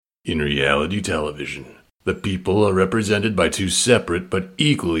In reality television, the people are represented by two separate but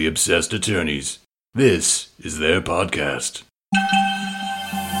equally obsessed attorneys. This is their podcast.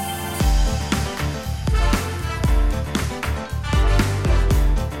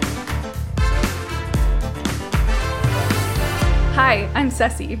 Hi, I'm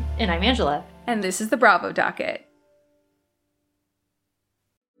Ceci. And I'm Angela. And this is the Bravo Docket.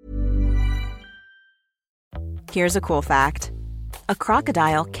 Here's a cool fact. A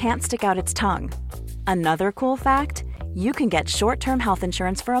crocodile can't stick out its tongue. Another cool fact, you can get short-term health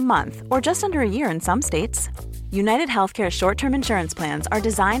insurance for a month or just under a year in some states. United Healthcare short-term insurance plans are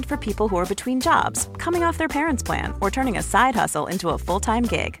designed for people who are between jobs, coming off their parents' plan, or turning a side hustle into a full-time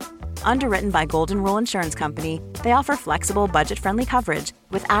gig. Underwritten by Golden Rule Insurance Company, they offer flexible, budget-friendly coverage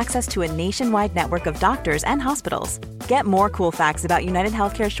with access to a nationwide network of doctors and hospitals. Get more cool facts about United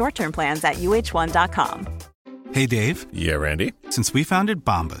Healthcare short-term plans at uh1.com. Hey, Dave. Yeah, Randy. Since we founded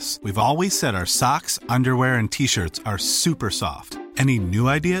Bombas, we've always said our socks, underwear, and T-shirts are super soft. Any new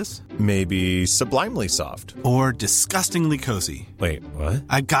ideas? Maybe sublimely soft. Or disgustingly cozy. Wait, what?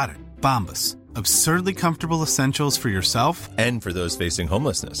 I got it. Bombas. Absurdly comfortable essentials for yourself and for those facing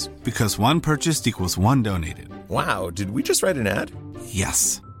homelessness. Because one purchased equals one donated. Wow, did we just write an ad?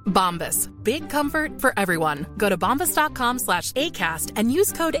 Yes. Bombas. Big comfort for everyone. Go to bombas.com/ACAST and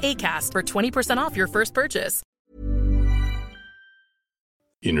use code ACAST for 20% off your first purchase.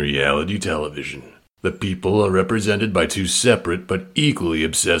 In reality television, the people are represented by two separate but equally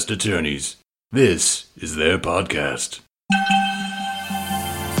obsessed attorneys. This is their podcast.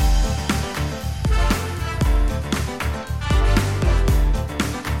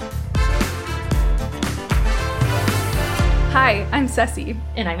 Hi, I'm Ceci.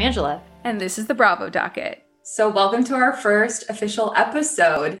 And I'm Angela. And this is the Bravo Docket. So welcome to our first official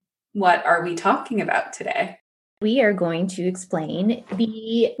episode. What are we talking about today? We are going to explain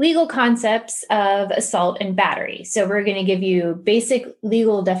the legal concepts of assault and battery. So we're going to give you basic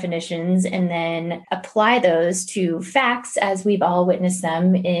legal definitions and then apply those to facts as we've all witnessed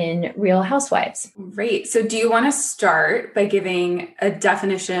them in Real Housewives. Great. So do you want to start by giving a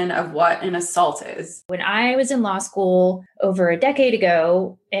definition of what an assault is? When I was in law school over a decade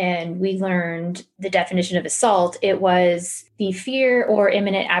ago, and we learned the definition of assault, it was the fear or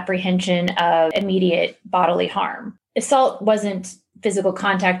imminent apprehension of immediate bodily harm. Assault wasn't physical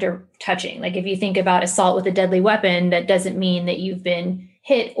contact or touching. Like if you think about assault with a deadly weapon, that doesn't mean that you've been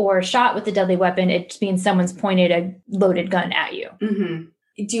hit or shot with a deadly weapon. It means someone's pointed a loaded gun at you. Mm-hmm.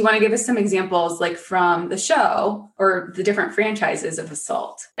 Do you want to give us some examples like from the show or the different franchises of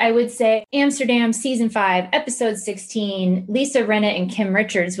assault? I would say Amsterdam, season 5, episode 16, Lisa Rinna and Kim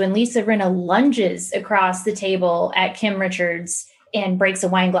Richards, when Lisa Rinna lunges across the table at Kim Richards and breaks a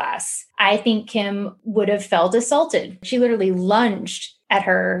wine glass. I think Kim would have felt assaulted. She literally lunged at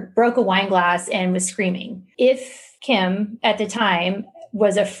her, broke a wine glass, and was screaming. If Kim at the time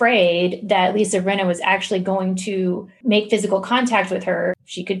was afraid that Lisa Rinna was actually going to make physical contact with her,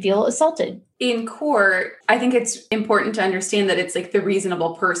 she could feel assaulted. In court, I think it's important to understand that it's like the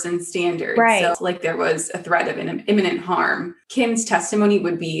reasonable person standard. Right. So like there was a threat of an imminent harm. Kim's testimony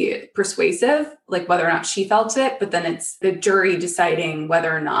would be persuasive, like whether or not she felt it, but then it's the jury deciding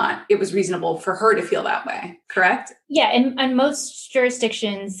whether or not it was reasonable for her to feel that way. Correct? Yeah. And most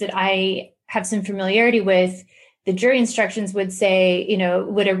jurisdictions that I have some familiarity with, the jury instructions would say, you know,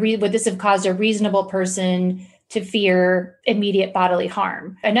 would this have caused a reasonable person to fear immediate bodily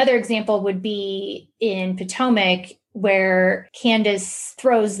harm? Another example would be in Potomac, where Candace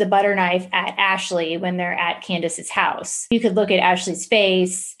throws the butter knife at Ashley when they're at Candace's house. You could look at Ashley's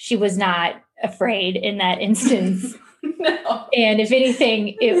face. She was not afraid in that instance. No. And if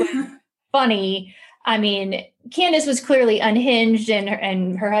anything, it was funny. I mean, Candace was clearly unhinged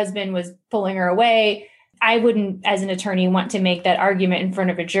and her husband was pulling her away. I wouldn't, as an attorney, want to make that argument in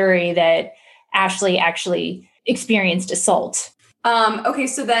front of a jury that Ashley actually experienced assault. Okay,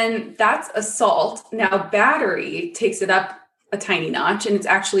 so then that's assault. Now, battery takes it up a tiny notch, and it's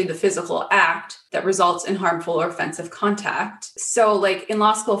actually the physical act that results in harmful or offensive contact. So like in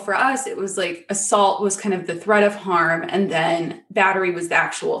law school for us, it was like assault was kind of the threat of harm, and then battery was the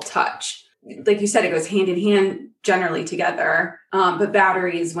actual touch. Like you said, it goes hand in hand generally together, but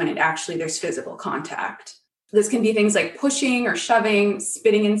battery is when there's physical contact. This can be things like pushing or shoving,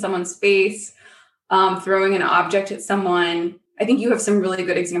 spitting in someone's face, throwing an object at someone. I think you have some really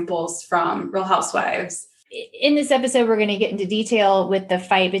good examples from Real Housewives. In this episode, we're going to get into detail with the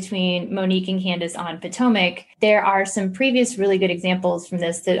fight between Monique and Candace on Potomac. There are some previous really good examples from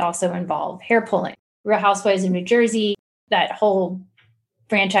this that also involve hair pulling. Real Housewives of New Jersey, that whole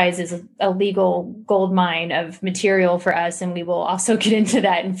franchise is a legal gold mine of material for us. And we will also get into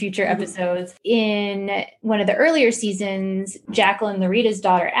that in future episodes. In one of the earlier seasons, Jacqueline Larita's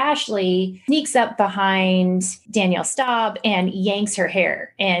daughter, Ashley, sneaks up behind Danielle Staub and yanks her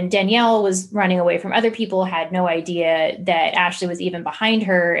hair. And Danielle was running away from other people, had no idea that Ashley was even behind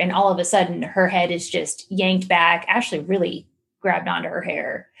her. And all of a sudden, her head is just yanked back. Ashley really grabbed onto her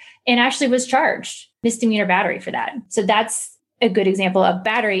hair. And Ashley was charged misdemeanor battery for that. So that's a good example of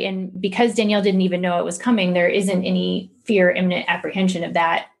battery. And because Danielle didn't even know it was coming, there isn't any fear, imminent apprehension of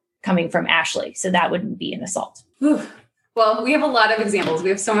that coming from Ashley. So that wouldn't be an assault. Whew. Well, we have a lot of examples. We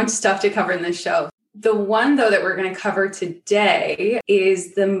have so much stuff to cover in this show. The one, though, that we're going to cover today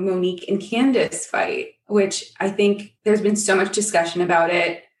is the Monique and Candace fight, which I think there's been so much discussion about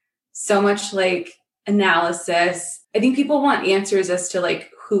it, so much like analysis. I think people want answers as to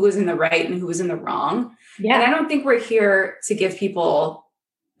like who was in the right and who was in the wrong. Yeah. And I don't think we're here to give people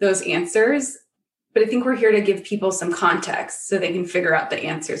those answers, but I think we're here to give people some context so they can figure out the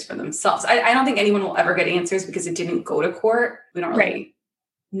answers for themselves. I don't think anyone will ever get answers because it didn't go to court. We don't really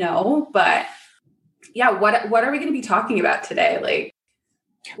know, but yeah, what are we going to be talking about today? Like,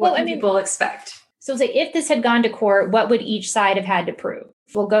 what can people expect? So say if this had gone to court, what would each side have had to prove?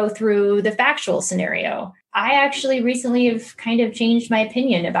 We'll go through the factual scenario. I actually recently have kind of changed my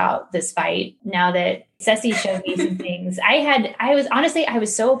opinion about this fight now that Ceci showed me some things. I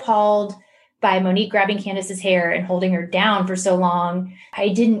was so appalled by Monique grabbing Candace's hair and holding her down for so long. I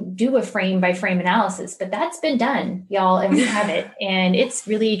didn't do a frame by frame analysis, but that's been done, y'all, and we have it. And it's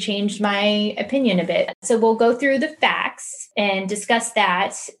really changed my opinion a bit. So we'll go through the facts and discuss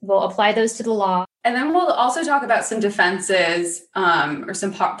that. We'll apply those to the law. And then we'll also talk about some defenses or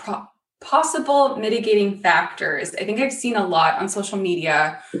some possible mitigating factors. I think I've seen a lot on social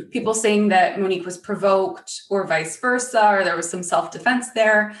media, people saying that Monique was provoked or vice versa, or there was some self-defense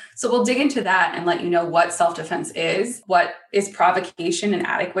there. So we'll dig into that and let you know what self-defense is, what is provocation and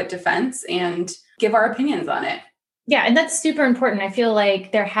adequate defense, and give our opinions on it. Yeah, and that's super important. I feel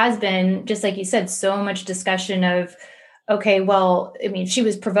like there has been, just like you said, so much discussion of, okay, well, I mean, she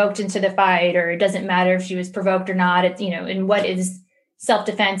was provoked into the fight, or it doesn't matter if she was provoked or not. It's, and what is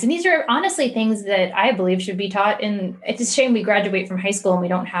self-defense? And these are honestly things that I believe should be taught it's a shame we graduate from high school and we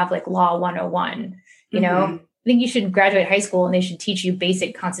don't have like law 101, I think you should graduate high school and they should teach you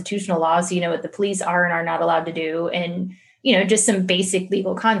basic constitutional laws. So you know what the police are and are not allowed to do, and, just some basic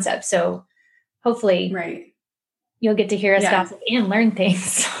legal concepts. So hopefully you'll get to hear us gossip and learn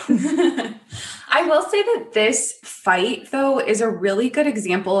things. I will say that this fight, though, is a really good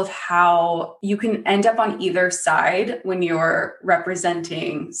example of how you can end up on either side when you're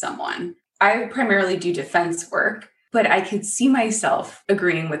representing someone. I primarily do defense work, but I could see myself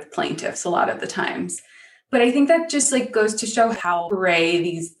agreeing with plaintiffs a lot of the times. But I think that just like goes to show how gray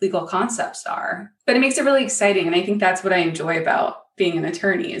these legal concepts are. But it makes it really exciting. And I think that's what I enjoy about being an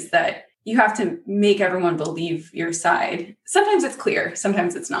attorney, is that you have to make everyone believe your side. Sometimes it's clear,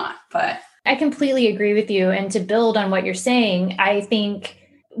 sometimes it's not, but I completely agree with you. And to build on what you're saying, I think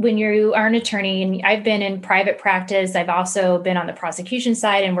when you are an attorney, and I've been in private practice, I've also been on the prosecution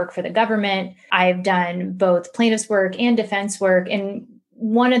side and work for the government. I've done both plaintiff's work and defense work. And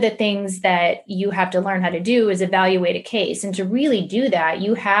one of the things that you have to learn how to do is evaluate a case. And to really do that,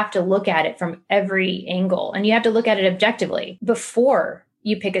 you have to look at it from every angle, and you have to look at it objectively before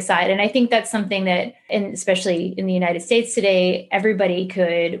you pick a side. And I think that's something that, and especially in the United States today, everybody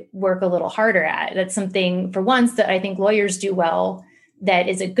could work a little harder at. That's something, for once, that I think lawyers do well. That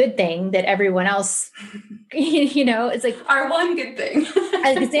is a good thing that everyone else, it's like our one good thing.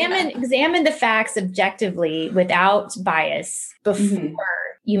 examine the facts objectively without bias before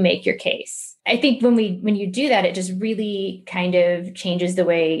you make your case. I think when you do that, it just really kind of changes the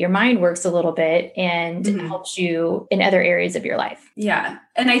way your mind works a little bit and helps you in other areas of your life. Yeah.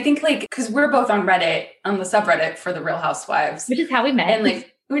 And I think because we're both on Reddit, on the subreddit for the Real Housewives. Which is how we met. And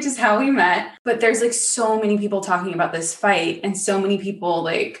which is how we met. But there's so many people talking about this fight, and so many people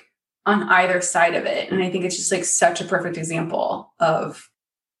on either side of it. And I think it's just such a perfect example of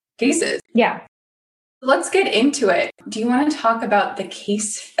cases. Yeah. Let's get into it. Do you want to talk about the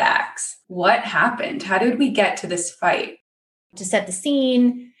case facts? What happened? How did we get to this fight? To set the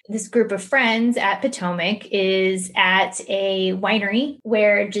scene, this group of friends at Potomac is at a winery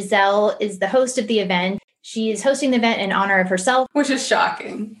where Giselle is the host of the event. She is hosting the event in honor of herself. Which is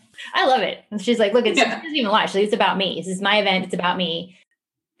shocking. I love it. She's like, look, it doesn't even lie. It's about me. This is my event. It's about me.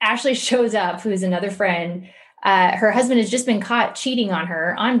 Ashley shows up, who's another friend. Her husband has just been caught cheating on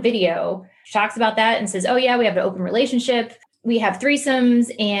her on video. She talks about that and says, oh yeah, we have an open relationship. We have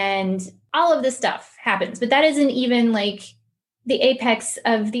threesomes, and all of this stuff happens. But that isn't even the apex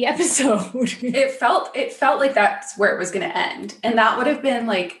of the episode. It felt like that's where it was going to end. And that would have been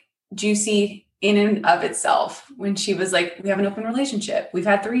like juicy in and of itself when she was like, we have an open relationship. We've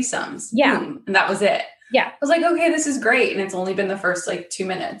had threesomes. Yeah. Boom, and that was it. Yeah. I was like, okay, this is great. And it's only been the first like 2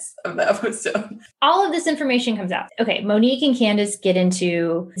 minutes of the episode. All of this information comes out. Okay. Monique and Candace get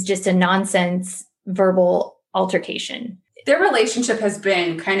into just a nonsense verbal altercation. Their relationship has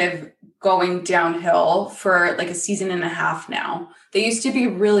been kind of going downhill for like a season and a half now. They used to be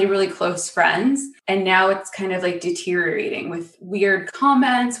really, really close friends. And now it's kind of like deteriorating with weird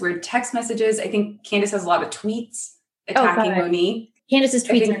comments, weird text messages. I think Candace has a lot of tweets attacking Monique. Candace's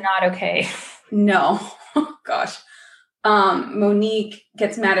tweets are not okay. No. Gosh. Monique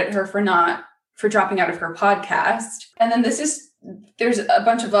gets mad at her for dropping out of her podcast. And then there's a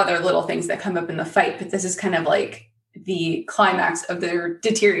bunch of other little things that come up in the fight, but this is kind of like the climax of their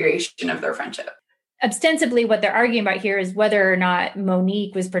deterioration of their friendship. Ostensibly, what they're arguing about here is whether or not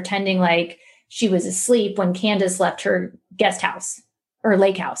Monique was pretending like she was asleep when Candace left her guest house or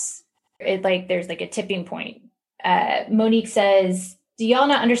lake house. There's like a tipping point. Monique says, do y'all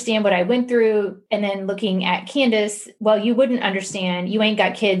not understand what I went through? And then looking at Candace, well, you wouldn't understand. You ain't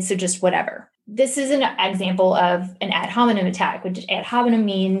got kids, so just whatever. This is an example of an ad hominem attack, which ad hominem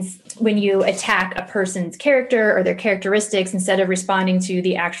means when you attack a person's character or their characteristics instead of responding to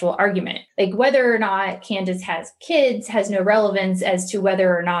the actual argument. Like whether or not Candace has kids has no relevance as to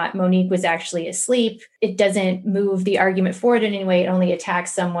whether or not Monique was actually asleep. It doesn't move the argument forward in any way. It only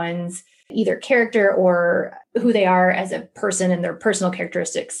attacks someone's either character or who they are as a person and their personal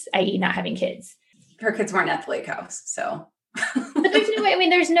characteristics, i.e. not having kids. Her kids weren't at the lake house, so... But there's no way.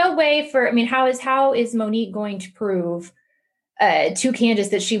 There's no way for. How is Monique going to prove to Candace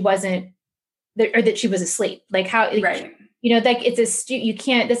that she wasn't, or that she was asleep? Like how? Right. Like it's you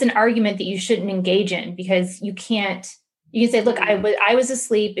can't. That's an argument that you shouldn't engage in because you can't. You can say, look, I was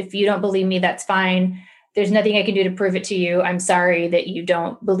asleep. If you don't believe me, that's fine. There's nothing I can do to prove it to you. I'm sorry that you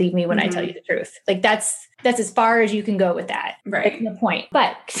don't believe me when I tell you the truth. Like that's as far as you can go with that. Right. That's the point.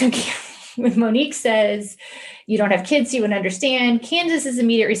 But when Monique says, you don't have kids, so you wouldn't understand, Candace's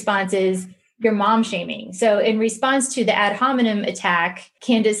immediate response is, you're mom shaming. So in response to the ad hominem attack,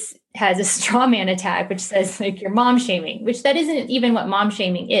 Candace has a straw man attack, which says like, you're mom shaming, which that isn't even what mom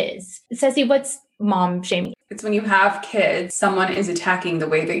shaming is. Ceci, what's mom shaming? It's when you have kids, someone is attacking the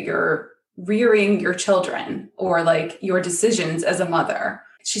way that you're rearing your children or like your decisions as a mother.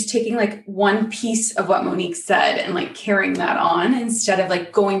 She's taking like one piece of what Monique said and like carrying that on instead of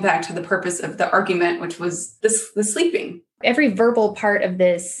like going back to the purpose of the argument, which was the sleeping. Every verbal part of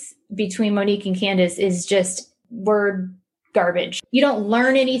this between Monique and Candace is just word garbage. You don't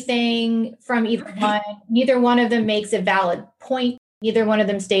learn anything from either one. Neither one of them makes a valid point. Neither one of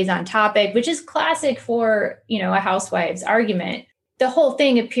them stays on topic, which is classic for, a Housewives argument. The whole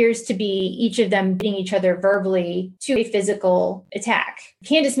thing appears to be each of them beating each other verbally to a physical attack.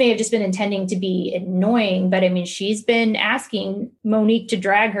 Candace may have just been intending to be annoying, but she's been asking Monique to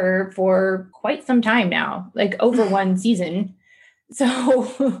drag her for quite some time now, like over one season.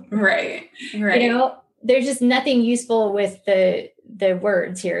 So, right. There's just nothing useful with the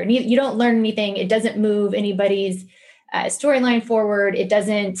words here. You don't learn anything. It doesn't move anybody's storyline forward.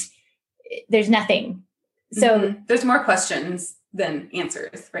 There's nothing. So there's more questions than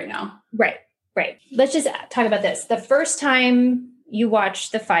answers right now. Right. Let's just talk about this. The first time you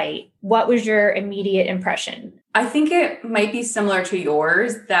watched the fight, what was your immediate impression? I think it might be similar to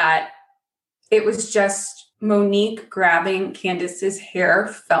yours, that it was just Monique grabbing Candace's hair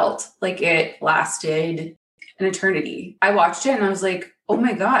felt like it lasted an eternity. I watched it and I was like, oh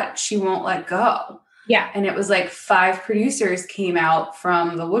my God, she won't let go. Yeah. And it was like 5 producers came out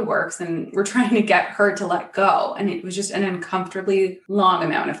from the woodworks and were trying to get her to let go. And it was just an uncomfortably long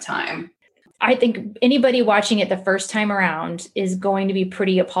amount of time. I think anybody watching it the first time around is going to be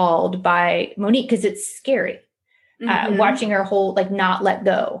pretty appalled by Monique because it's scary. Watching her not let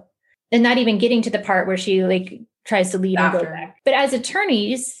go and not even getting to the part where she tries to leave and go back. But as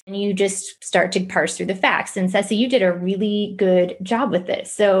attorneys, you just start to parse through the facts. And Ceci, you did a really good job with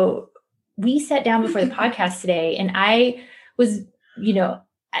this. So we sat down before the podcast today and I was,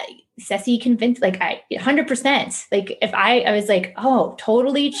 Ceci convinced, 100%, if I was like, oh,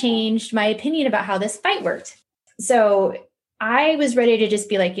 totally changed my opinion about how this fight worked. So I was ready to just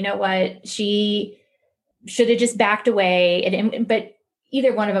be like, you know what? She should have just backed away. But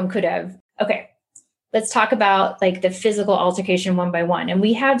either one of them could have. Okay. Let's talk about the physical altercation one by one. And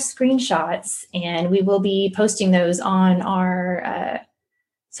we have screenshots and we will be posting those on our,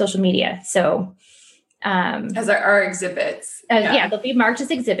 social media. So, as our exhibits. Yeah, they'll be marked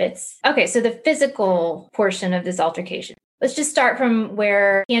as exhibits. Okay. So the physical portion of this altercation, Let's just start from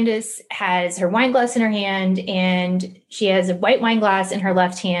where Candace has her wine glass in her hand, and she has a white wine glass in her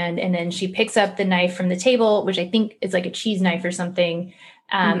left hand. And then she picks up the knife from the table, which I think is like a cheese knife or something,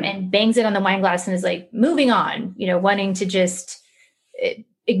 and bangs it on the wine glass and is like moving on, wanting to just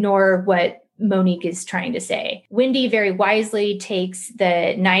ignore what Monique is trying to say. Wendy very wisely takes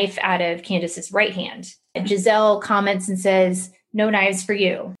the knife out of Candace's right hand. And Giselle comments and says, "No knives for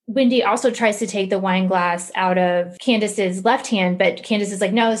you." Wendy also tries to take the wine glass out of Candace's left hand, but Candace is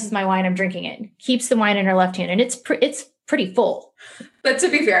like, "No, this is my wine. I'm drinking it." Keeps the wine in her left hand, and it's pretty full. But to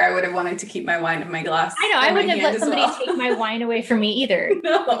be fair, I would have wanted to keep my wine in my glass. I know. I wouldn't have let somebody take my wine away from me either.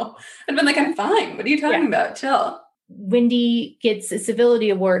 No. I'd been like, I'm fine. What are you talking about? Chill. Wendy gets a civility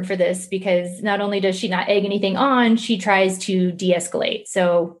award for this because not only does she not egg anything on, she tries to de-escalate.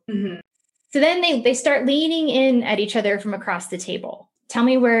 So then they start leaning in at each other from across the table. Tell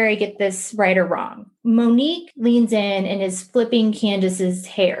me where I get this right or wrong. Monique leans in and is flipping Candace's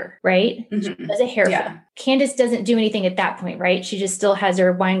hair, right? She does a hair flip. Candace doesn't do anything at that point, right? She just still has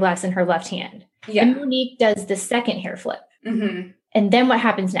her wine glass in her left hand. Yeah. And Monique does the second hair flip. And then what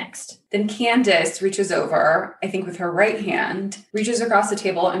happens next? Then Candace reaches over, I think with her right hand, reaches across the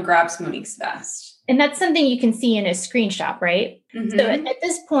table and grabs Monique's vest. And that's something you can see in a screenshot, right? So at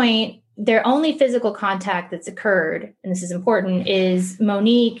this point, their only physical contact that's occurred, and this is important, is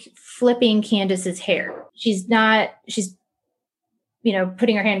Monique flipping Candace's hair. She's putting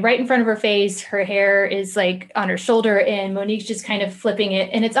her hand right in front of her face. Her hair is like on her shoulder and Monique's just kind of flipping it.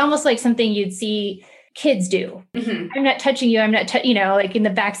 And it's almost like something you'd see kids do. I'm not touching you. I'm not, like in the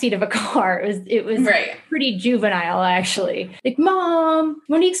backseat of a car. It was right. Pretty juvenile, actually. Like, Mom,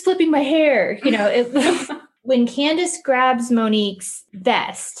 Monique's flipping my hair. When Candace grabs Monique's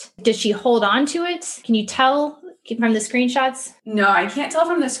vest, does she hold on to it? Can you tell from the screenshots? No, I can't tell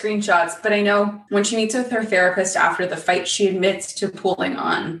from the screenshots, but I know when she meets with her therapist after the fight, she admits to pulling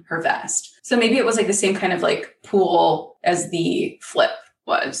on her vest. So maybe it was like the same kind of like pull as the flip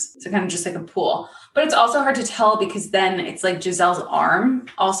was. So kind of just like a pull. But it's also hard to tell because then it's like Giselle's arm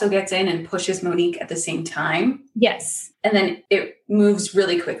also gets in and pushes Monique at the same time. Yes. And then it moves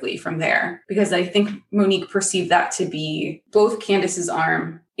really quickly from there because I think Monique perceived that to be both Candace's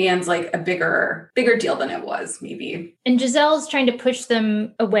arm and like a bigger deal than it was maybe. And Giselle's trying to push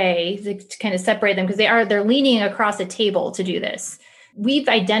them away to kind of separate them because they're leaning across a table to do this. We've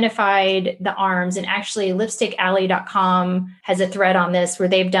identified the arms, and actually lipstickalley.com has a thread on this where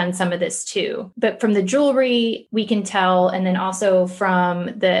they've done some of this too. But from the jewelry, we can tell, and then also from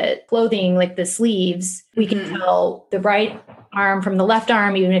the clothing, like the sleeves, we can tell the right arm from the left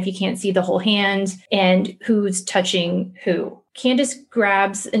arm, even if you can't see the whole hand, and who's touching who. Candace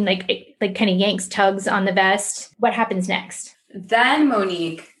grabs and like kind of yanks, tugs on the vest. What happens next? Then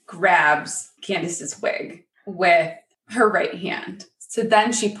Monique grabs Candace's wig with her right hand. So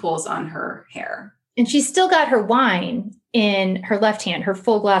then she pulls on her hair. And she's still got her wine in her left hand, her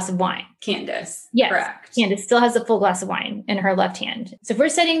full glass of wine. Candace. Yes. Correct. Candace still has a full glass of wine in her left hand. So if we're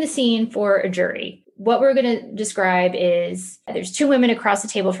setting the scene for a jury, what we're going to describe is there's two women across the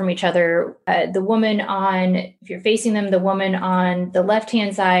table from each other. The woman if you're facing them, the woman on the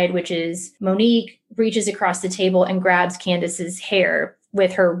left-hand side, which is Monique, reaches across the table and grabs Candace's hair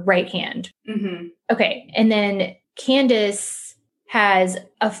with her right hand. Okay. And then Candace has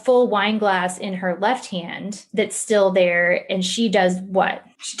a full wine glass in her left hand that's still there. And she does what?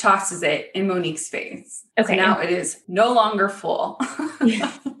 She tosses it in Monique's face. Okay. So now it is no longer full.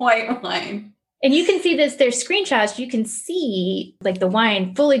 White wine. And you can see this, there's screenshots. You can see like the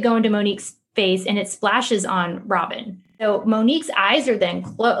wine fully go into Monique's face and it splashes on Robin. So Monique's eyes are then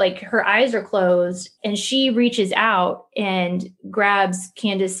her eyes are closed, and she reaches out and grabs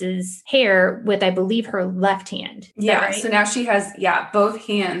Candace's hair with, I believe, her left hand. Yeah. Right? So now she has, both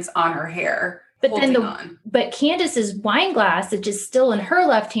hands on her hair. But then Candace's wine glass, that's just still in her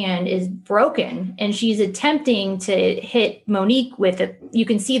left hand, is broken, and she's attempting to hit Monique with it. You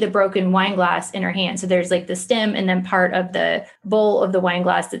can see the broken wine glass in her hand. So there's like the stem and then part of the bowl of the wine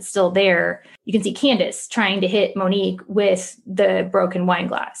glass that's still there. You can see Candace trying to hit Monique with the broken wine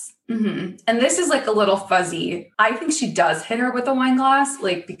glass. And this is like a little fuzzy. I think she does hit her with a wine glass,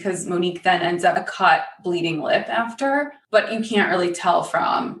 like because Monique then ends up a cut, bleeding lip after, but you can't really tell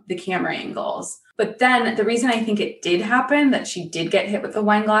from the camera angles. But then the reason I think it did happen, that she did get hit with the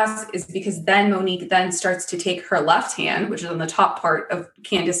wine glass, is because then Monique then starts to take her left hand, which is on the top part of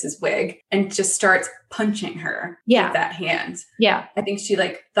Candace's wig, and just starts punching her with that hand. Yeah. I think she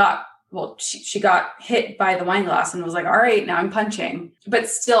thought, well, she got hit by the wine glass and was like, all right, now I'm punching, but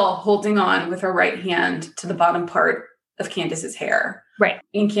still holding on with her right hand to the bottom part of Candace's hair. Right.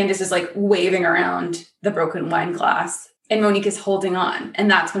 And Candace is like waving around the broken wine glass. and Monique is holding on. And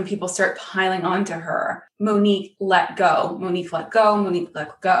that's when people start piling onto her. Monique let go. Monique let go. Monique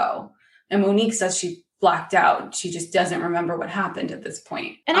let go. And Monique says she blacked out. She just doesn't remember what happened at this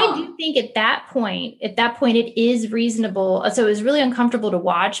point. And I do think at that point, it is reasonable. So it was really uncomfortable to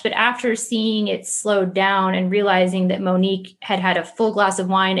watch, but after seeing it slowed down and realizing that Monique had had a full glass of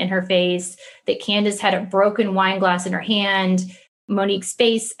wine in her face, that Candace had a broken wine glass in her hand, Monique's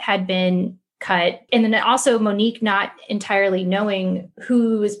face had been cut. And then also Monique not entirely knowing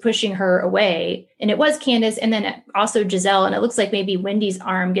who was pushing her away. And it was Candace and then also Giselle. And it looks like maybe Wendy's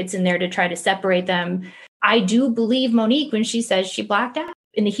arm gets in there to try to separate them. I do believe Monique when she says she blacked out.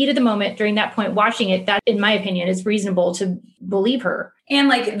 In the heat of the moment, during that point, watching it, that, in my opinion, is reasonable to believe her. And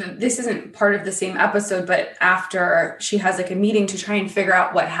like, this isn't part of the same episode, but after she has like a meeting to try and figure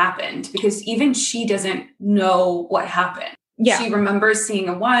out what happened, because even she doesn't know what happened. Yeah. She remembers seeing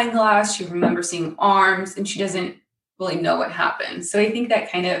a wine glass. She remembers seeing arms, and she doesn't really know what happened. So I think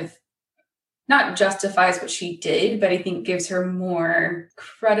that kind of not justifies what she did, but I think gives her more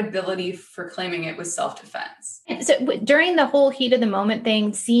credibility for claiming it was self-defense. So during the whole heat of the moment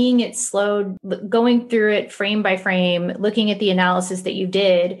thing, seeing it slowed, going through it frame by frame, looking at the analysis that you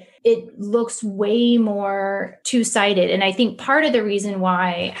did, it looks way more two-sided. And I think part of the reason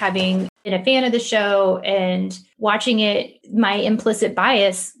why, having been a fan of the show and watching it, my implicit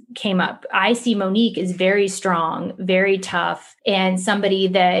bias came up. I see Monique as very strong, very tough, and somebody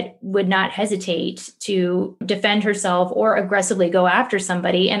that would not hesitate to defend herself or aggressively go after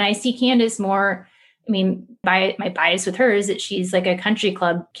somebody. And I see Candace more, my bias with her is that she's like a country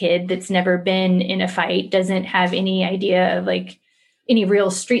club kid that's never been in a fight, doesn't have any idea of like any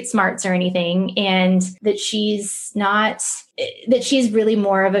real street smarts or anything, and that she's really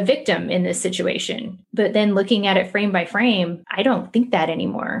more of a victim in this situation. But then looking at it frame by frame, I don't think that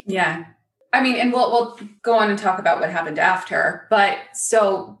anymore. Yeah. And we'll go on and talk about what happened after. But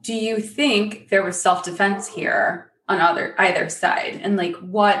so do you think there was self-defense here on either side? And like,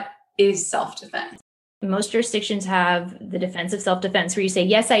 what is self-defense? Most jurisdictions have the defense of self-defense where you say,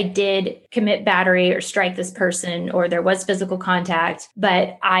 yes, I did commit battery or strike this person, or there was physical contact,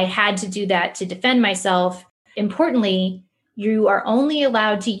 but I had to do that to defend myself. Importantly, you are only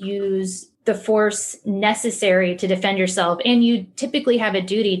allowed to use the force necessary to defend yourself. And you typically have a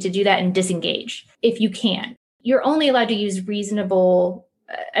duty to do that and disengage if you can. You're only allowed to use a reasonable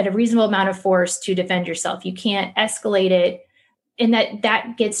amount of force to defend yourself. You can't escalate it. And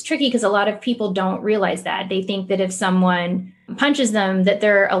that gets tricky because a lot of people don't realize that. They think that if someone punches them, that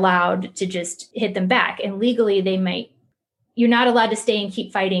they're allowed to just hit them back. And legally, you're not allowed to stay and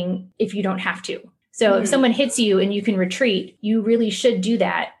keep fighting if you don't have to. So if someone hits you and you can retreat, you really should do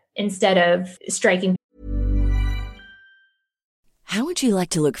that instead of striking. How would you like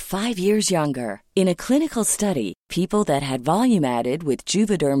to look 5 years younger? In a clinical study, people that had volume added with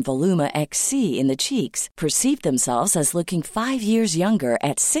Juvederm Voluma XC in the cheeks perceived themselves as looking 5 years younger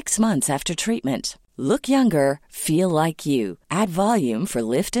at 6 months after treatment. Look younger, feel like you. Add volume for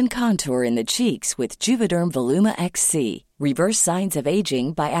lift and contour in the cheeks with Juvederm Voluma XC. Reverse signs of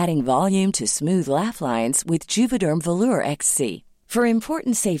aging by adding volume to smooth laugh lines with Juvederm Volure XC. For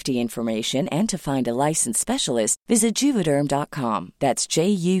important safety information and to find a licensed specialist, visit Juvederm.com. That's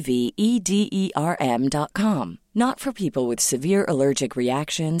JUVEDERM.com. Not for people with severe allergic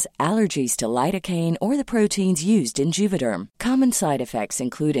reactions, allergies to lidocaine, or the proteins used in Juvederm. Common side effects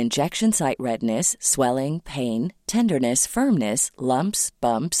include injection site redness, swelling, pain, tenderness, firmness, lumps,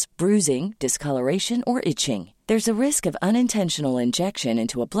 bumps, bruising, discoloration, or itching. There's a risk of unintentional injection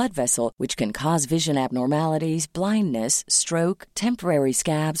into a blood vessel, which can cause vision abnormalities, blindness, stroke, temporary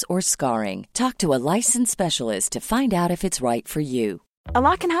scabs, or scarring. Talk to a licensed specialist to find out if it's right for you. A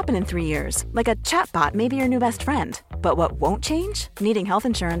lot can happen in 3 years, like a chatbot may be your new best friend. But what won't change? Needing health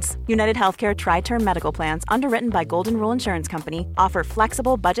insurance. United Healthcare Tri-Term Medical Plans, underwritten by Golden Rule Insurance Company, offer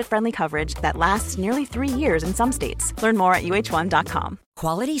flexible, budget-friendly coverage that lasts nearly 3 years in some states. Learn more at UH1.com.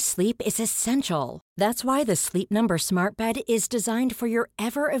 Quality sleep is essential. That's why the Sleep Number Smart Bed is designed for your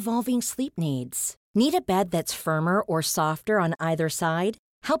ever-evolving sleep needs. Need a bed that's firmer or softer on either side?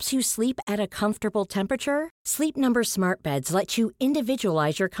 Helps you sleep at a comfortable temperature? Sleep Number Smart Beds let you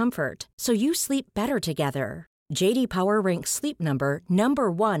individualize your comfort, so you sleep better together. J.D. Power ranks Sleep Number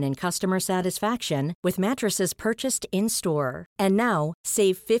number 1 in customer satisfaction with mattresses purchased in-store. And now,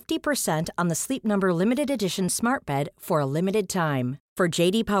 save 50% on the Sleep Number Limited Edition Smart Bed for a limited time. For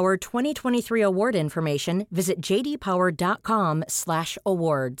J.D. Power 2023 award information, visit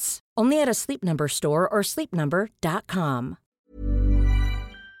jdpower.com/awards. Only at a Sleep Number store or sleepnumber.com.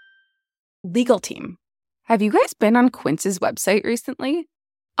 Legal team. Have you guys been on Quince's website recently?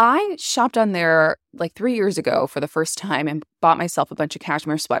 I shopped on there like 3 years ago for the first time and bought myself a bunch of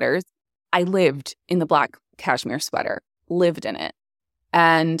cashmere sweaters. I lived in the black cashmere sweater, lived in it.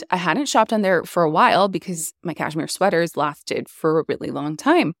 And I hadn't shopped on there for a while because my cashmere sweaters lasted for a really long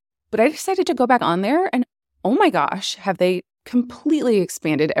time. But I decided to go back on there and oh my gosh, have they completely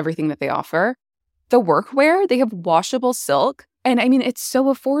expanded everything that they offer. The workwear, they have washable silk. And I mean, it's so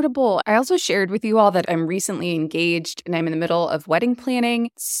affordable. I also shared with you all that I'm recently engaged and I'm in the middle of wedding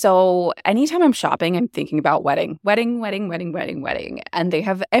planning. So anytime I'm shopping, I'm thinking about wedding. And they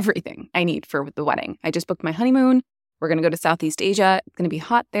have everything I need for the wedding. I just booked my honeymoon. We're going to go to Southeast Asia. It's going to be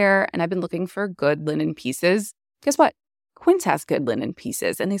hot there. And I've been looking for good linen pieces. Guess what? Quince has good linen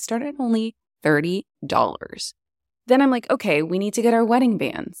pieces and they start at only $30. Then I'm like, okay, we need to get our wedding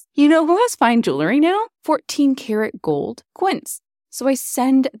bands. You know who has fine jewelry now? 14 karat gold, Quince. So I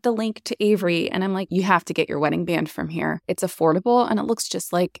send the link to Avery and I'm like, you have to get your wedding band from here. It's affordable and it looks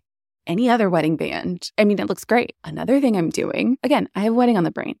just like any other wedding band. I mean, it looks great. Another thing I'm doing, again, I have a wedding on the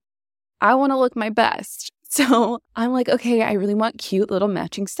brain. I want to look my best. So I'm like, okay, I really want cute little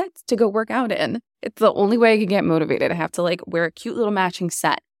matching sets to go work out in. It's the only way I can get motivated. I have to like wear a cute little matching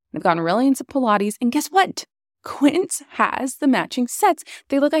set. I've gotten really into Pilates and guess what? Quince has the matching sets.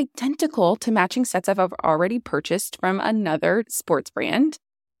 They look identical to matching sets I've already purchased from another sports brand.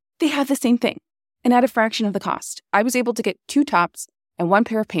 They have the same thing and at a fraction of the cost. I was able to get 2 tops and 1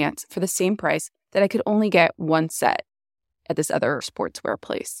 pair of pants for the same price that I could only get 1 set at this other sportswear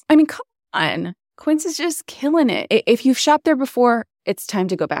place. I mean, come on. Quince is just killing it. If you've shopped there before, it's time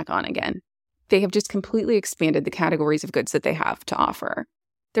to go back on again. They have just completely expanded the categories of goods that they have to offer.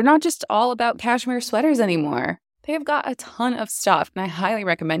 They're not just all about cashmere sweaters anymore. They have got a ton of stuff, and I highly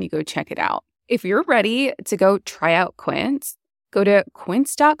recommend you go check it out. If you're ready to go try out Quince, go to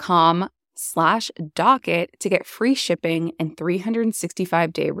quince.com/docket to get free shipping and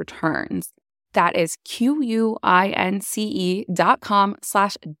 365-day returns. That is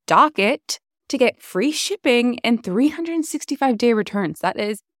QUINCE.com/docket to get free shipping and 365-day returns. That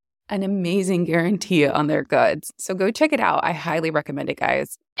is an amazing guarantee on their goods. So go check it out. I highly recommend it,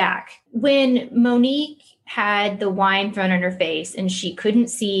 guys. Jack, when Monique had the wine thrown in her face and she couldn't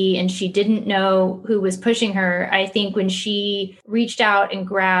see and she didn't know who was pushing her, I think when she reached out and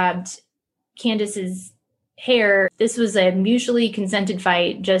grabbed Candace's hair, this was a mutually consented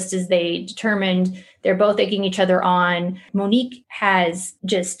fight, just as they determined they're both egging each other on. Monique has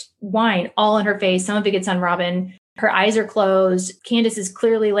just wine all in her face. Some of it gets on Robin. Her eyes are closed. Candace is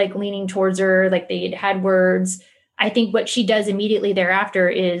clearly like leaning towards her, like they had words. I think what she does immediately thereafter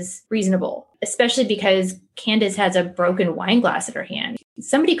is reasonable, especially because Candace has a broken wine glass in her hand.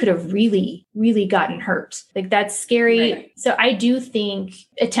 Somebody could have really, really gotten hurt. Like that's scary. Right. So I do think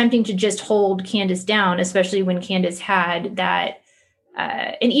attempting to just hold Candace down, especially when Candace had that,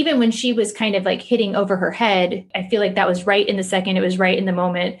 and even when she was kind of like hitting over her head, I feel like that was right in the second. It was right in the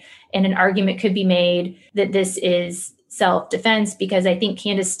moment. And an argument could be made that this is self-defense because I think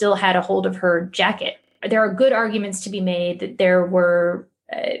Candace still had a hold of her jacket. There are good arguments to be made that there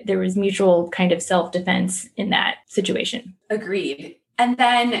was mutual kind of self-defense in that situation. Agreed. And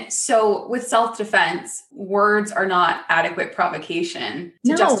then, so with self-defense, words are not adequate provocation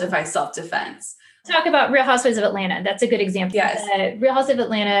to justify self-defense. Talk about Real Housewives of Atlanta. That's a good example. Yes. Real Housewives of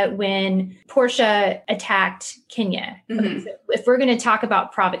Atlanta, when Portia attacked Kenya. Mm-hmm. Okay, so if we're going to talk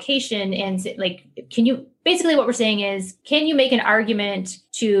about provocation and like, basically what we're saying is, can you make an argument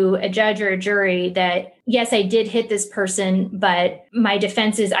to a judge or a jury that, yes, I did hit this person, but my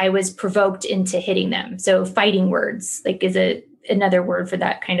defense is I was provoked into hitting them. So fighting words like is another word for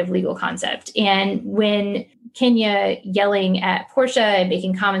that kind of legal concept. And when Kenya yelling at Portia and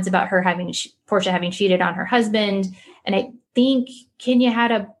making comments about her Portia having cheated on her husband. And I think Kenya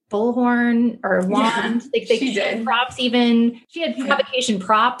had a bullhorn or a wand. Yeah, she did. Props even. She had provocation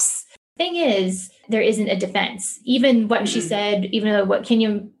props. Thing is, there isn't a defense. Even what she said, even though what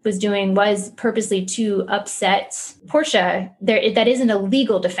Kenya was doing was purposely to upset Portia, that isn't a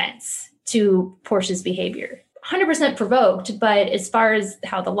legal defense to Portia's behavior. 100% provoked, but as far as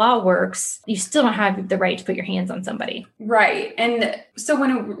how the law works, you still don't have the right to put your hands on somebody. Right. And so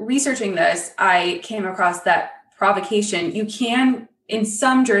when researching this, I came across that provocation, you can, in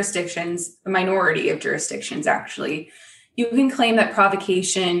some jurisdictions, a minority of jurisdictions actually, you can claim that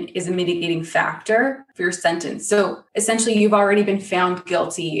provocation is a mitigating factor for your sentence. So essentially, you've already been found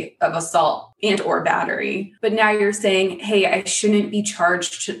guilty of assault and or battery. But now you're saying, hey, I shouldn't be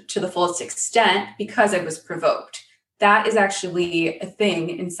charged to the fullest extent because I was provoked. That is actually a thing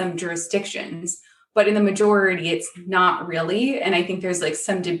in some jurisdictions. But in the majority, it's not really. And I think there's like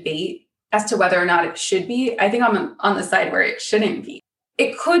some debate as to whether or not it should be. I think I'm on the side where it shouldn't be.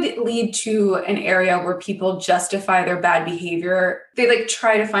 it could lead to an area where people justify their bad behavior. They like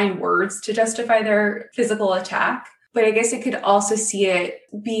try to find words to justify their physical attack. But I guess it could also see it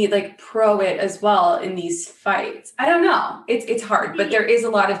be like pro it as well in these fights. I don't know. It's hard, but there is a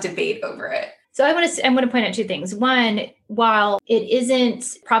lot of debate over it. So I want to point out two things. One, while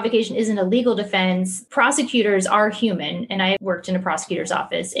provocation isn't a legal defense, prosecutors are human. And I worked in a prosecutor's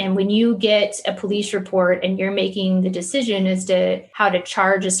office. And when you get a police report and you're making the decision as to how to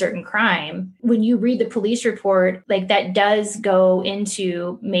charge a certain crime, when you read the police report, like that does go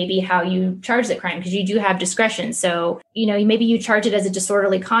into maybe how you charge the crime, because you do have discretion. So, maybe you charge it as a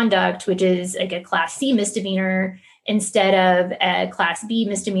disorderly conduct, which is like a Class C misdemeanor, instead of a Class B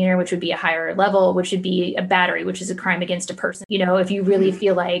misdemeanor, which would be a higher level, which would be a battery, which is a crime against a person. If you really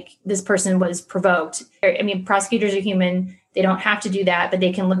feel like this person was provoked. I mean, prosecutors are human. They don't have to do that, but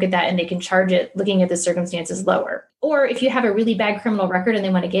they can look at that and they can charge it looking at the circumstances lower. Or if you have a really bad criminal record and they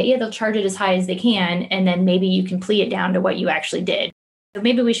want to get you, they'll charge it as high as they can. And then maybe you can plea it down to what you actually did. So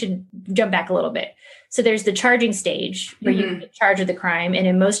maybe we should jump back a little bit. So there's the charging stage where you get charged with the crime. And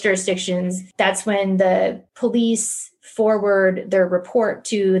in most jurisdictions, that's when the police forward their report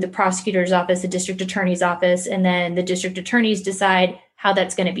to the prosecutor's office, the district attorney's office, and then the district attorneys decide how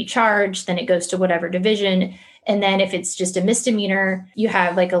that's going to be charged. Then it goes to whatever division. And then if it's just a misdemeanor, you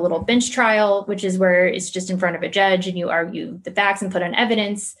have like a little bench trial, which is where it's just in front of a judge and you argue the facts and put on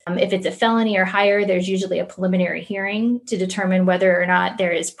evidence. If it's a felony or higher, there's usually a preliminary hearing to determine whether or not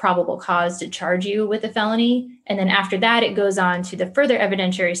there is probable cause to charge you with a felony. And then after that, it goes on to the further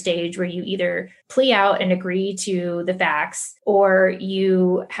evidentiary stage where you either plea out and agree to the facts, or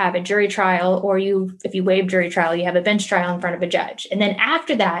you have a jury trial, or if you waive jury trial, you have a bench trial in front of a judge. And then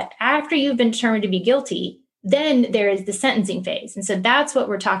after that, after you've been determined to be guilty, then there is the sentencing phase. And so that's what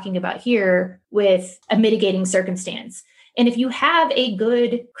we're talking about here with a mitigating circumstance. And if you have a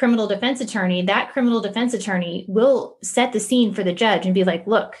good criminal defense attorney, that criminal defense attorney will set the scene for the judge and be like,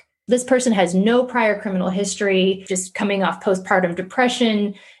 look, this person has no prior criminal history, just coming off postpartum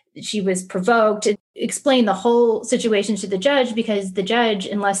depression. She was provoked. Explain the whole situation to the judge, because the judge,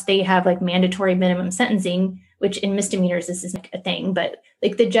 unless they have like mandatory minimum sentencing, which in misdemeanors, this isn't a thing, but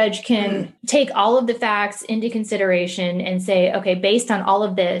like the judge can take all of the facts into consideration and say, okay, based on all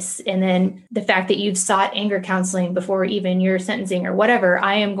of this, and then the fact that you've sought anger counseling before even your sentencing or whatever,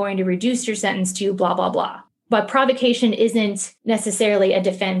 I am going to reduce your sentence to blah, blah, blah. But provocation isn't necessarily a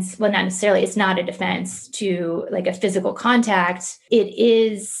defense. Well, not necessarily. It's not a defense to like a physical contact. It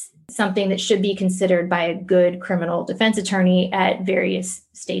is something that should be considered by a good criminal defense attorney at various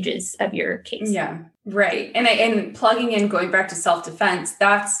stages of your case. Yeah, right. And plugging in, going back to self-defense,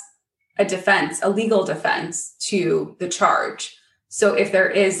 that's a defense, a legal defense to the charge. So if there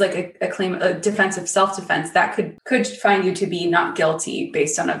is like a claim, a defense of self-defense, that could find you to be not guilty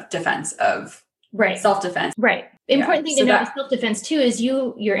based on a defense of self-defense. Right. Important thing to know with self-defense too is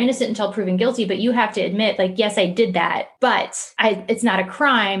you're innocent until proven guilty, but you have to admit, like, yes, I did that, but it's not a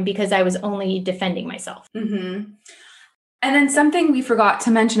crime because I was only defending myself. Mm-hmm. And then something we forgot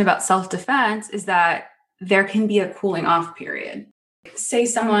to mention about self-defense is that there can be a cooling off period. Say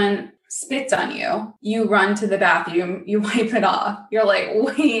someone spits on you, you run to the bathroom, you wipe it off. You're like,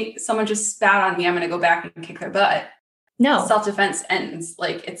 wait, someone just spat on me. I'm going to go back and kick their butt. No. Self-defense ends.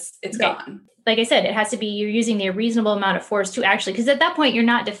 Like it's gone. Like I said, it has to be, you're using the reasonable amount of force to actually, because at that point, you're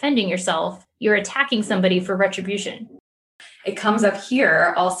not defending yourself. You're attacking somebody for retribution. It comes up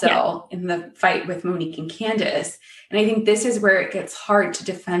here also in the fight with Monique and Candace. And I think this is where it gets hard to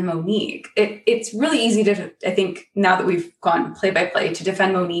defend Monique. It's really easy to, I think, now that we've gone play by play, to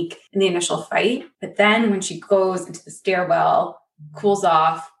defend Monique in the initial fight. But then when she goes into the stairwell, cools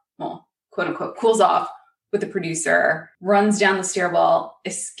off, well, quote unquote, cools off with the producer, runs down the stairwell,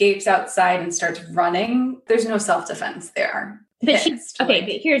 escapes outside and starts running. There's no self-defense there. But but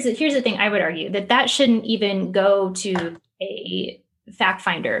here's the thing I would argue, that shouldn't even go to a fact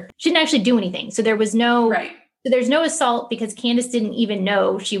finder. She didn't actually do anything. So there was no, so there's no assault because Candace didn't even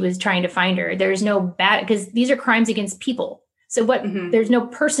know she was trying to find her. There's no because these are crimes against people. So there's no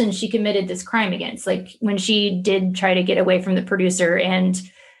person she committed this crime against. Like when she did try to get away from the producer and,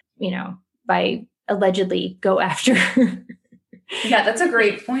 by allegedly go after her. Yeah, that's a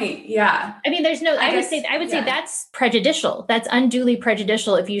great point. Yeah. I mean, there's no, I would say that's prejudicial. That's unduly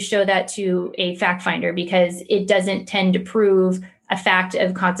prejudicial if you show that to a fact finder, because it doesn't tend to prove a fact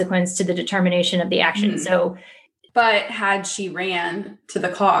of consequence to the determination of the action. So, but had she ran to the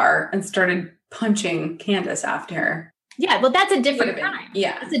car and started punching Candace after her. Yeah. Well, that's a different crime.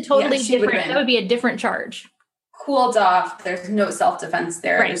 Yeah. It's a totally different, that would be a different charge. Cooled off. There's no self-defense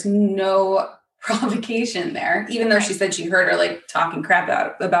there. There's no provocation there, even though she said she heard her like talking crap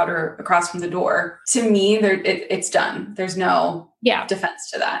about her across from the door. To me, it's done. There's no defense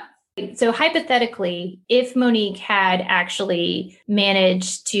to that. So hypothetically, if Monique had actually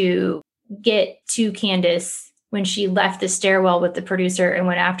managed to get to Candace when she left the stairwell with the producer and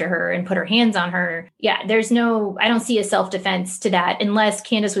went after her and put her hands on her, I don't see a self-defense to that unless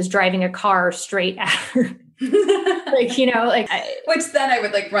Candace was driving a car straight at her. Which then I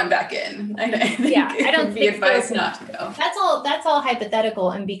would like run back in. I don't be advised not to go. That's all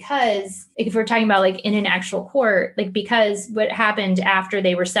hypothetical. And because if we're talking about like in an actual court, like because what happened after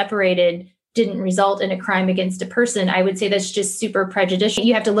they were separated didn't result in a crime against a person, I would say that's just super prejudicial.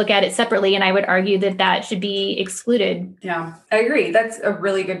 You have to look at it separately. And I would argue that should be excluded. Yeah, I agree. That's a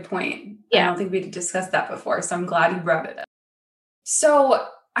really good point. I don't think we discussed that before. So I'm glad you brought it up. So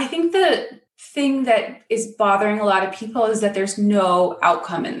I think the thing that is bothering a lot of people is that there's no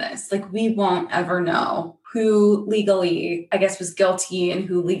outcome in this. Like we won't ever know who legally, I guess, was guilty and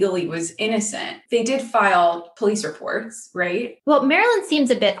who legally was innocent. They did file police reports, right? Well, Maryland seems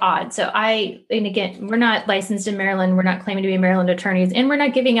a bit odd. And again, we're not licensed in Maryland. We're not claiming to be Maryland attorneys, and we're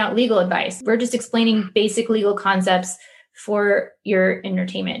not giving out legal advice. We're just explaining basic legal concepts for your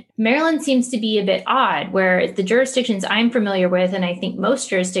entertainment. Maryland seems to be a bit odd, where the jurisdictions I'm familiar with, and I think most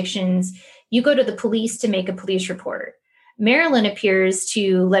jurisdictions, you go to the police to make a police report. Maryland appears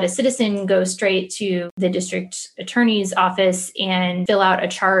to let a citizen go straight to the district attorney's office and fill out a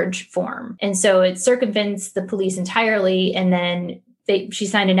charge form. And so it circumvents the police entirely. And then she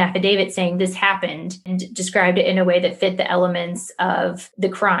signed an affidavit saying this happened and described it in a way that fit the elements of the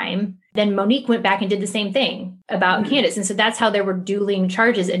crime. Then Monique went back and did the same thing about Candace. And so that's how there were dueling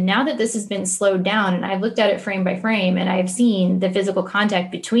charges. And now that this has been slowed down, and I've looked at it frame by frame, and I've seen the physical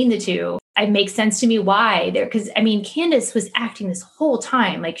contact between the two, it makes sense to me why there, because Candace was acting this whole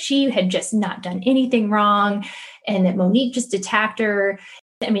time like she had just not done anything wrong and that Monique just attacked her.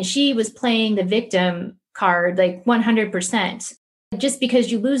 She was playing the victim card like 100%. Just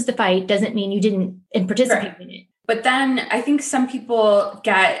because you lose the fight doesn't mean you didn't participate in it. But then I think some people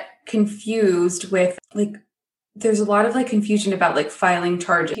get confused with there's a lot of confusion about filing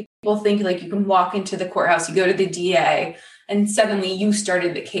charges. People think you can walk into the courthouse, you go to the DA, and suddenly you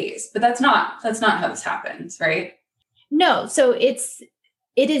started the case. But that's not how this happens, right? No. So it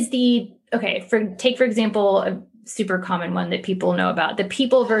is for example, a super common one that people know about, the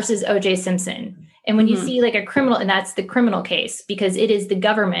People versus O.J. Simpson. And when you see a criminal, and that's the criminal case, because it is the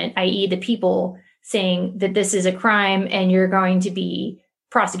government, i.e. the people, saying that this is a crime and you're going to be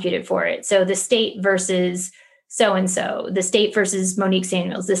prosecuted for it. So the state versus so-and-so, the state versus Monique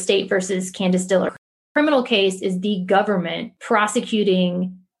Samuels, the state versus Candace Diller. Criminal case is the government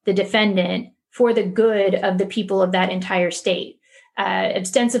prosecuting the defendant for the good of the people of that entire state,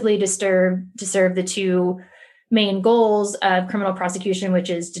 ostensibly to serve the two main goals of criminal prosecution,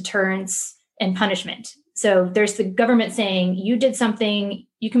 which is deterrence and punishment. So there's the government saying you did something,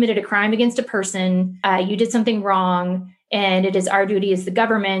 you committed a crime against a person, you did something wrong, and it is our duty as the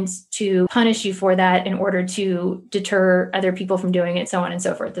government to punish you for that in order to deter other people from doing it, so on and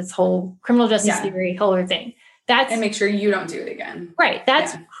so forth. This whole criminal justice theory, whole other thing. And make sure you don't do it again. Right.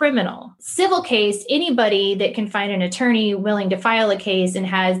 That's criminal. Civil case, anybody that can find an attorney willing to file a case and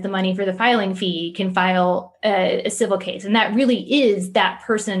has the money for the filing fee can file a civil case. And that really is that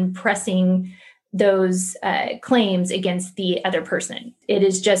person pressing those claims against the other person. It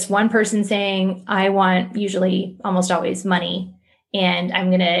is just one person saying, I want, usually almost always, money, and I'm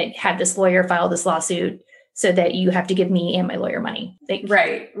going to have this lawyer file this lawsuit so that you have to give me and my lawyer money.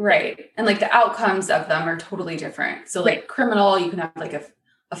 Right. And the outcomes of them are totally different. So criminal, you can have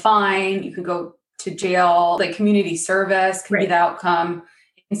a fine, you can go to jail, community service can be the outcome.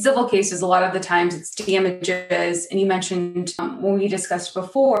 In civil cases, a lot of the times it's damages. And you mentioned when we discussed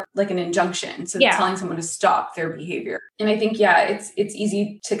before, an injunction. So telling someone to stop their behavior. And I think, it's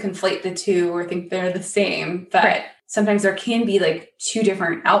easy to conflate the two or think they're the same, but sometimes there can be two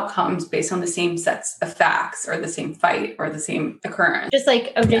different outcomes based on the same sets of facts or the same fight or the same occurrence. Just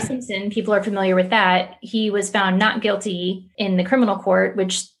like O.J. Simpson, people are familiar with that. He was found not guilty in the criminal court,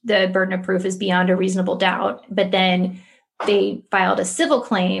 which the burden of proof is beyond a reasonable doubt. But then they filed a civil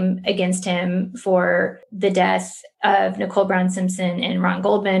claim against him for the death of Nicole Brown Simpson and Ron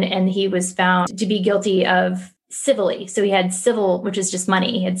Goldman. And he was found to be guilty of civilly. So he had civil, which is just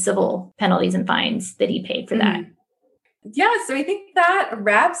money. He had civil penalties and fines that he paid for that. Yeah, so I think that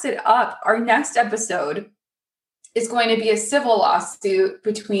wraps it up. Our next episode is going to be a civil lawsuit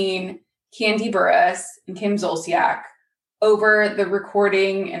between Candy Burris and Kim Zolciak over the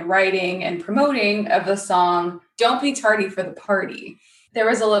recording and writing and promoting of the song Don't Be Tardy for the Party. There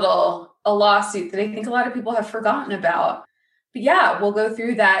was a little a lawsuit that I think a lot of people have forgotten about. But yeah, we'll go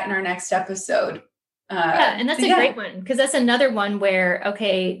through that in our next episode. And that's a great one, because that's another one where,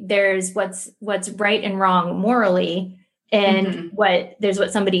 okay, there's what's right and wrong morally, and there's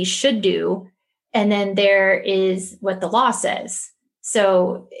what somebody should do. And then there is what the law says.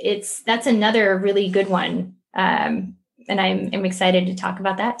 So that's another really good one. And I'm excited to talk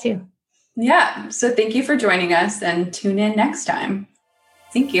about that too. Yeah. So thank you for joining us, and tune in next time.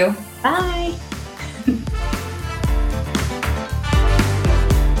 Thank you. Bye.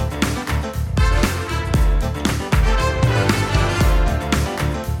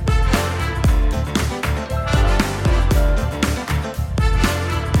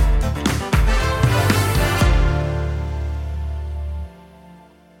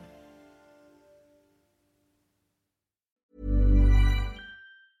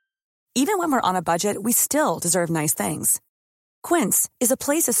 Even when we're on a budget, we still deserve nice things. Quince is a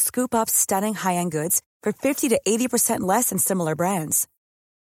place to scoop up stunning high-end goods for 50 to 80% less than similar brands.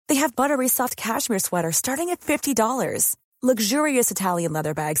 They have buttery soft cashmere sweaters starting at $50, luxurious Italian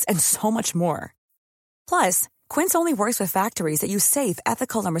leather bags, and so much more. Plus, Quince only works with factories that use safe,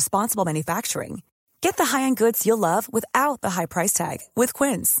 ethical, and responsible manufacturing. Get the high-end goods you'll love without the high price tag with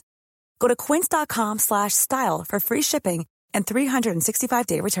Quince. Go to quince.com/style for free shipping and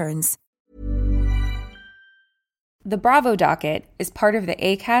 365-day returns. The Bravo Docket is part of the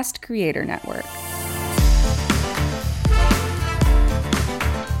Acast Creator Network.